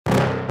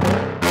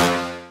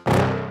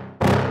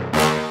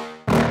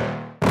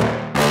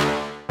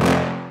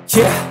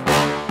Yeah.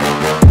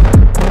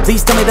 Please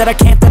tell me that I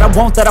can't, that I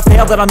won't, that I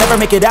fail, that I'll never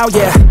make it out,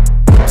 yeah.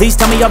 Please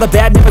tell me all the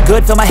bad, never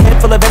good, fill my head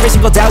full of every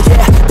single doubt, yeah.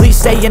 Please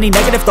say any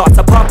negative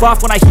thoughts, I pop off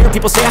when I hear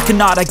people say I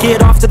cannot. I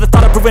get off to the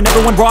thought of proving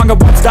everyone wrong, I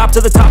won't stop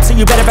to the top, so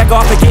you better back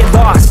off and get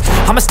lost.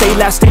 I'ma stay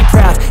loud, stay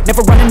proud,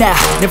 never running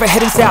out, never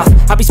heading south.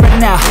 I'll be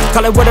spreading out,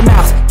 call it word of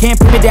mouth, can't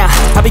put me down,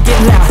 I'll be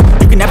getting loud.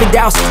 You can have your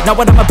doubts, not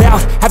what I'm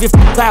about, have your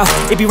cloud,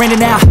 it be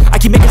raining now.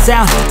 I keep making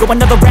sound, go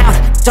another round,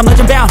 I'm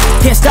legend bound,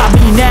 can't stop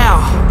me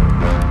now.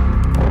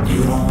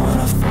 You don't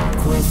wanna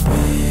fuck with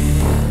me,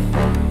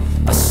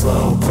 a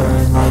slow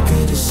burn like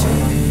a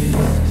disease.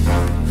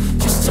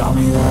 Just tell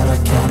me that I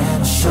can and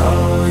I'll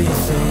show you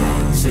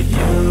things that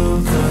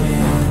you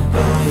couldn't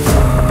believe.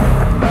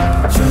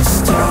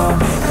 Just tell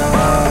me that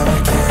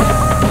I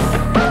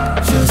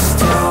can. Just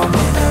tell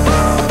me that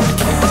I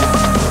can.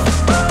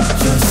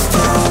 Just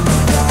tell me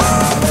that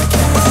I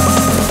can.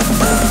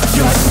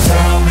 Just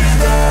tell me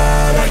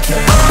that I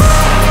can.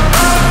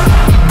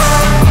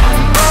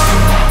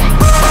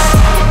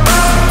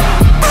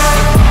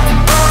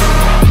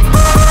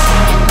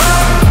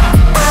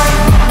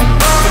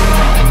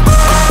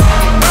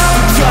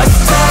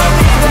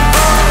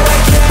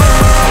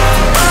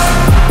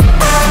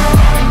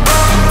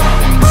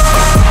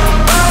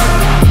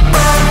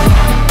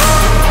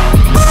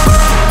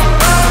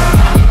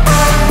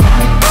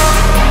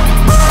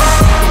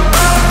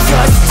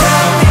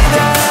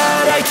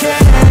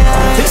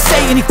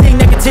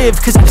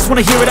 Cause I just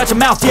wanna hear it out your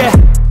mouth, yeah.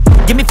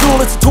 Give me fuel,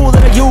 it's a tool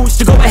that I use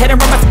to go ahead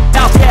and run my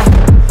mouth, yeah.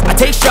 I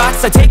take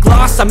shots, I take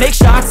loss, I make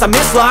shots, I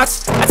miss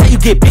lots. That's how you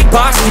get big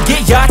box, you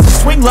get yachts, you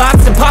swing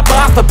lots and pop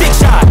off a big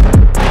shot.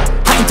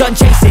 I ain't done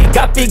chasing,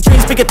 got big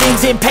dreams, bigger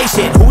things,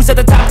 impatient. Who's at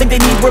the top think they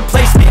need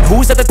replacement?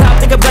 Who's at the top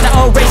think I'm gonna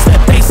erase them?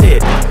 Face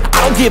it,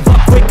 I don't give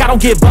up quick, I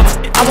don't give up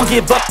shit, I won't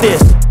give up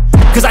this.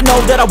 Cause I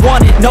know that I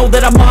want it, know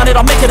that I'm on it,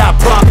 I'll make it, I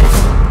promise.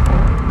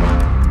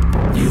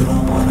 You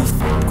don't wanna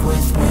fuck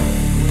with me,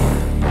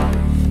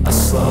 a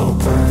slow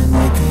burn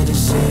like a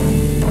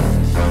disease.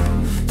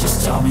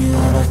 Just tell me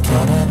that I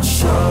can and I'll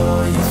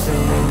show you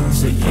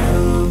things that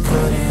you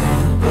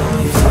couldn't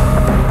believe.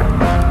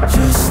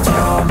 Just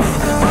tell me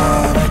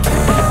that I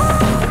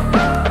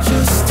can.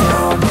 Just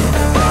tell me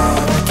that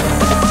I can.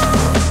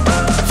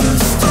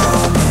 Just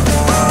tell me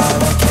that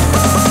I can.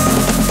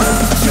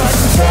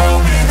 Just tell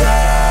me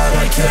that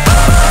I can.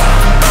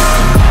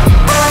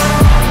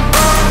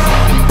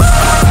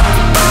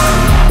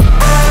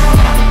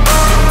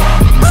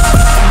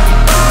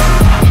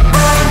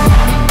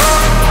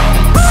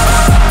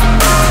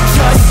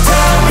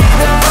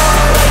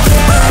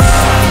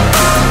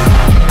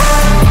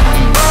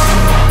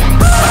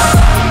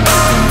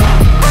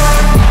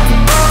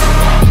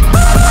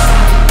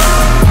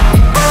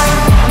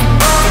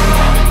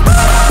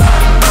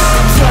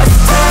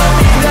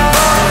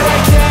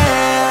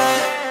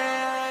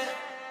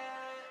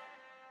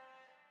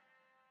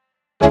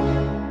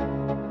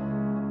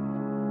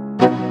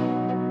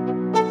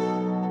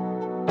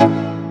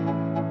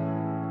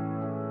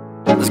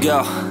 Let's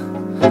go.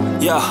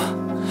 Yo,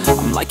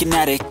 I'm like an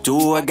addict,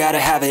 do I gotta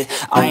have it.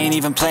 I ain't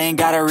even playing,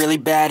 got a really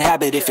bad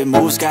habit. If it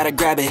moves, gotta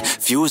grab it,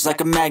 fuse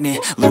like a magnet.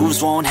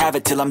 Lose, won't have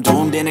it till I'm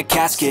doomed in a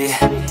casket.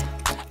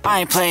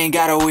 I ain't playing,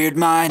 got a weird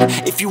mind.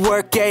 If you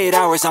work 8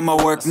 hours, I'ma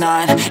work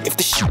 9. If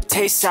the shit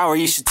tastes sour,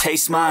 you should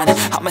taste mine.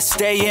 I'ma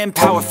stay in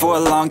power for a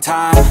long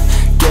time.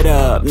 Get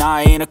up, nah,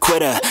 I ain't a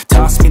quitter.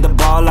 Toss me the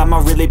ball, I'm a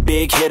really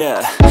big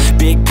hitter.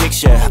 Big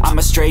picture, I'm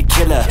a straight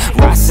killer.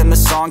 Rising the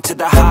song to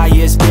the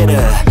highest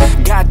bidder.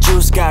 Got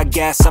juice, got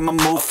gas, I'ma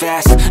move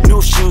fast.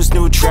 New shoes,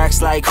 new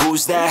tracks, like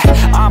who's that?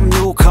 I'm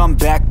new, come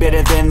back,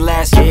 better than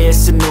last. Yeah,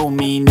 it's a new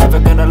me, never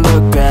gonna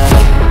look back.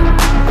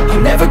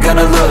 I'm never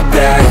gonna look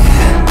back.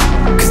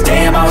 Cause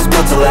damn, I was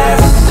built to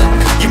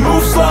last. You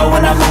move slow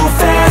and I move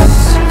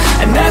fast,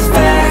 and that's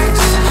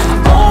facts.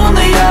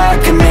 Only I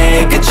can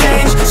make a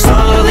change.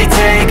 Slowly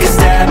take a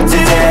step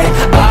today.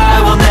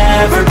 I will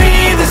never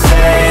be the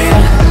same.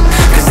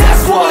 Cause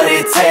that's what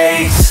it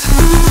takes.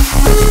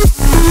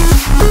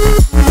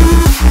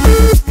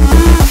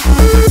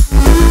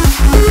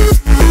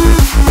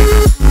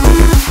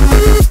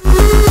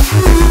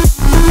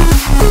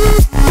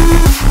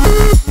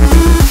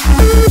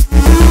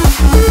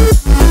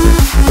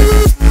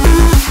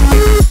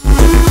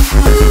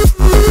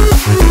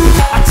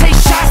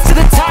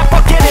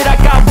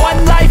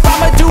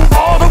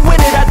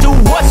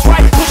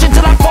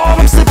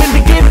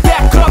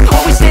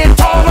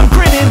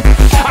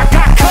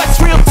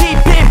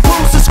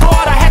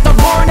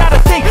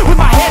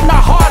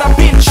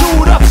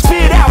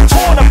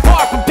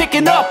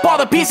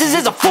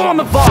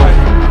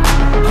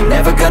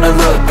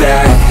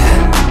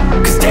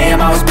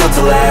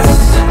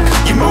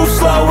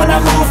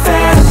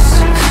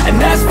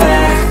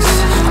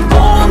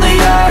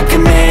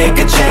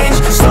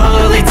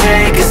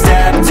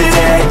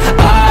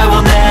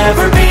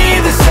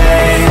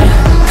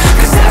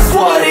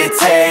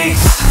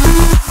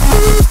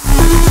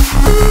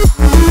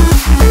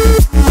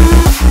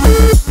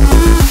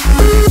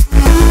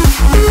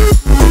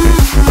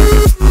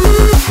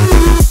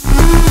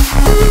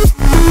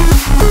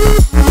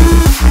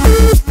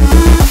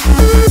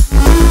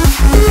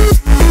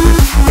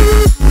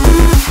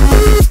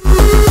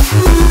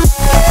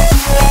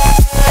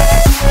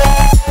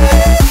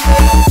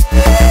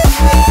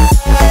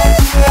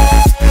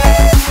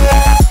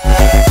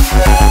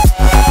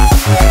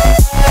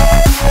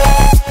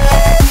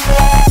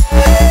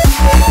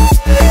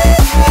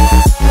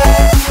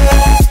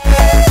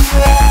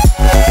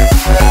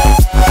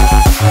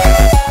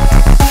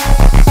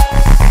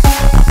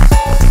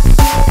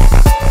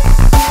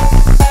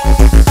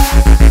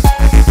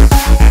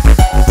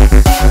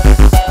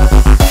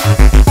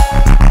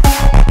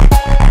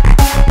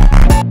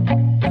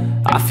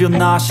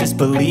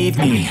 believe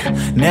me.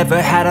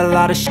 Never had a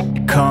lot of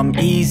shit come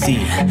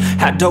easy.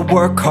 Had to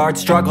work hard,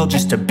 struggle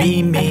just to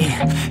be me.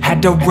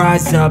 Had to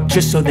rise up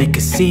just so they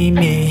could see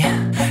me.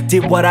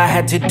 Did what I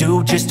had to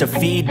do just to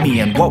feed me,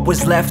 and what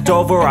was left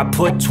over I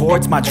put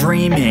towards my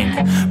dreaming.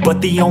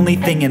 But the only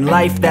thing in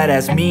life that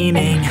has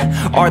meaning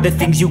are the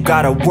things you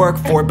gotta work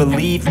for,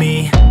 believe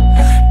me.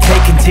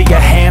 Take into your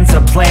hands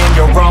a plan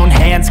your own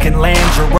hands can land your